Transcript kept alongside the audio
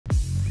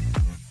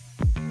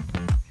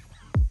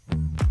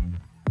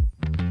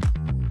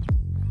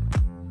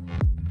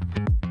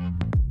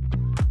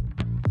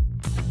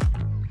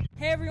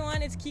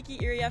everyone, it's Kiki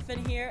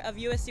Iriafen here of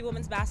USC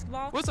Women's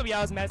Basketball. What's up,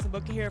 y'all? It's Madison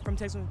here from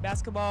Texas Women's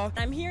Basketball.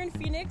 I'm here in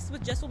Phoenix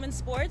with Just Women's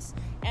Sports,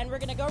 and we're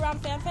gonna go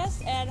around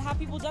FanFest and have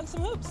people dunk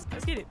some hoops.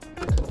 Let's get it.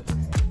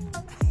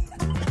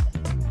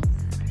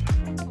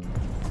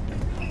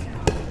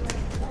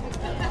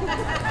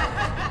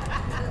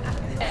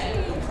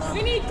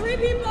 We need 3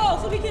 people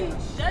so we can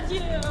judge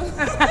you. Okay,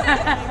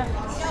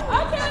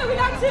 we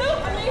got 2.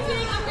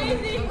 Amazing,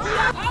 amazing. We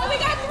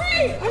got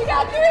 3. We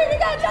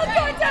got dunk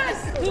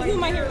contest. Who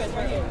am I here with?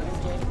 Right here.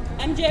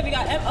 MJ. We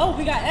got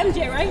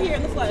MJ right here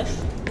in the flesh.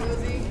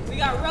 Rosie. We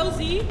got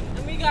Rosie,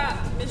 and we got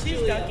Miss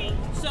Julia. Dunking.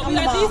 So we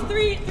got these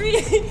three.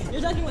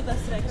 You're dunking with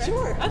us today, correct?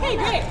 Sure. Okay,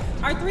 great.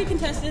 Our 3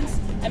 contestants.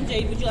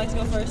 MJ, would you like to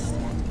go first?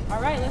 All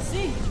right, let's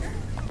see.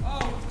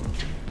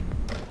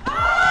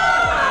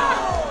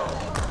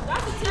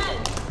 That's a 10.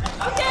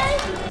 Okay.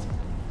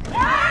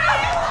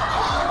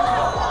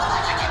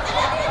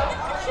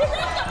 She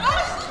ripped the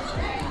us.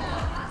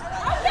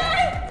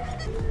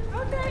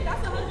 Okay,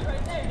 that's 100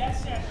 right there. That's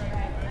Chef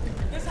right there.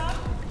 This how?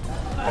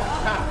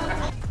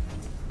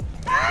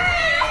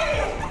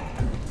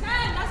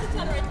 10, that's a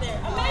 10 right there.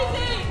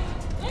 Amazing.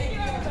 Thank you.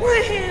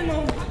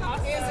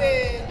 Is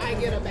it I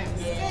get a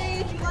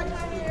backstage like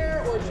I'm here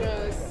or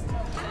just?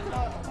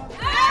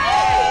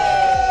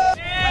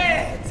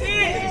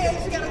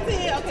 She got a 10.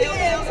 Okay.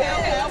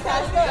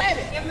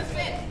 Give him a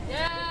spin.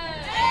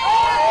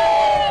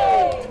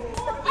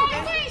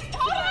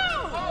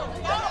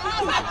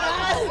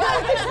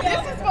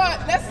 This is fun.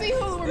 Let's see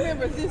who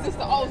remembers this. It's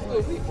the old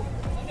school people.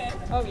 Okay.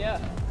 Oh, yeah.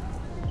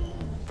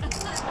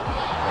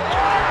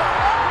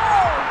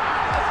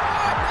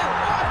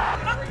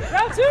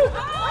 Round 2.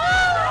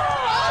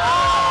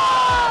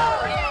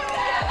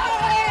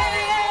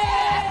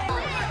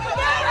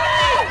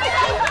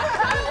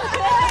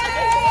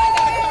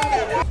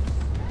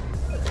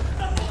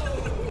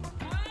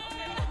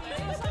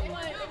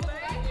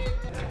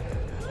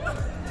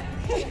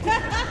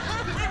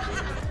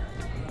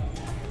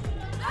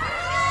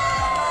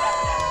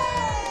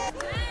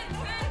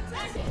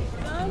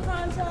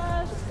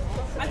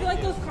 I feel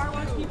like those car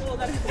wash people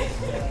that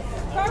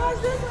car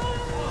wash this way.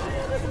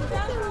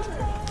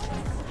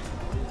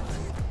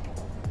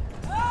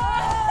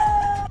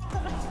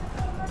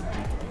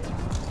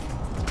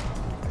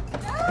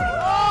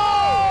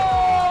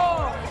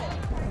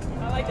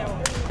 I like that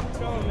one.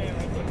 Go on, man.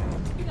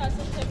 You got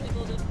some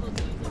technical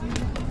difficulties.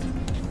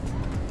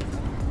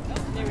 Oh,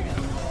 there we go.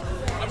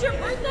 It's your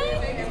birthday?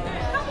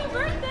 Happy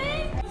birthday!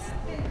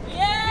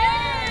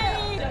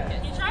 Yay! Can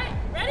you try it?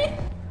 Ready?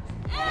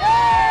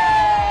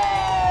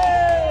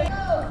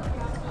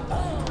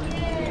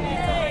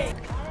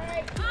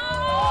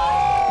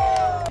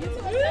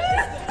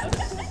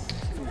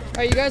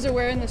 Alright, you guys are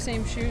wearing the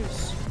same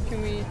shoes.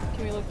 Can we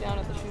look down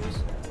at the shoes?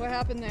 What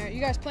happened there? You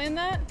guys planned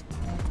that?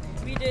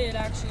 We did,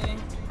 actually.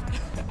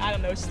 I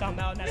don't know what she's talking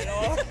about, not at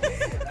all.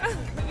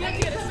 You have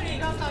to get a seat.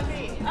 That's not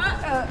me.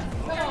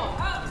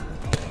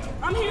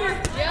 I'm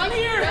here. Yeah, I'm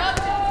here. Yep.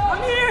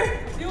 I'm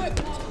here. Do it.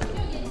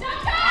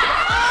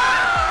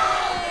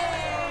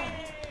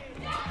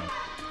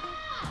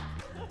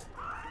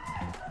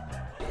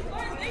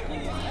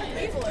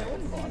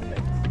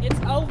 It's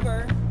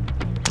over.